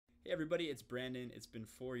Hey everybody, it's Brandon. It's been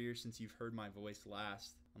 4 years since you've heard my voice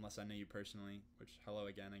last, unless I know you personally, which hello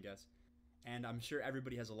again, I guess. And I'm sure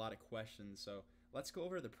everybody has a lot of questions, so let's go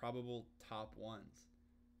over the probable top ones.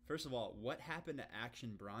 First of all, what happened to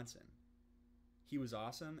Action Bronson? He was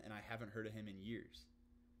awesome, and I haven't heard of him in years.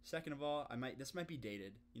 Second of all, this might be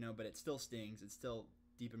dated, but it still stings. It's still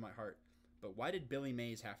deep in my heart. But why did Billy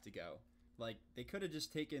Mays have to go? Like, they could have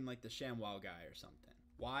just taken like the ShamWow guy or something.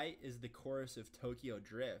 Why is the chorus of Tokyo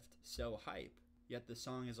Drift so hype, yet the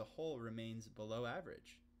song as a whole remains below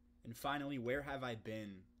average? And finally, where have I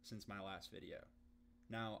been since my last video?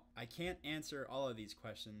 Now, I can't answer all of these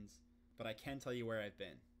questions, but I can tell you where I've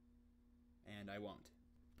been. And I won't.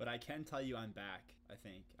 But I can tell you I'm back, I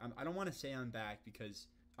think. I don't want to say I'm back because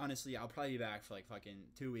honestly, I'll probably be back for like fucking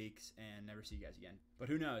 2 weeks and never see you guys again. But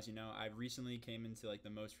who knows, I recently came into like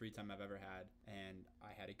the most free time I've ever had, and I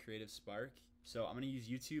had a creative spark. So I'm going to use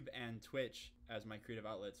YouTube and Twitch as my creative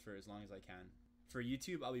outlets for as long as I can. For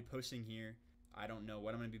YouTube, I'll be posting here. I don't know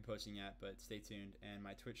what I'm going to be posting yet, but stay tuned. And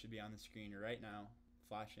my Twitch should be on the screen right now,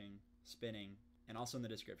 flashing, spinning, and also in the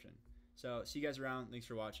description. So see you guys around. Thanks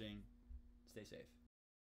for watching. Stay safe.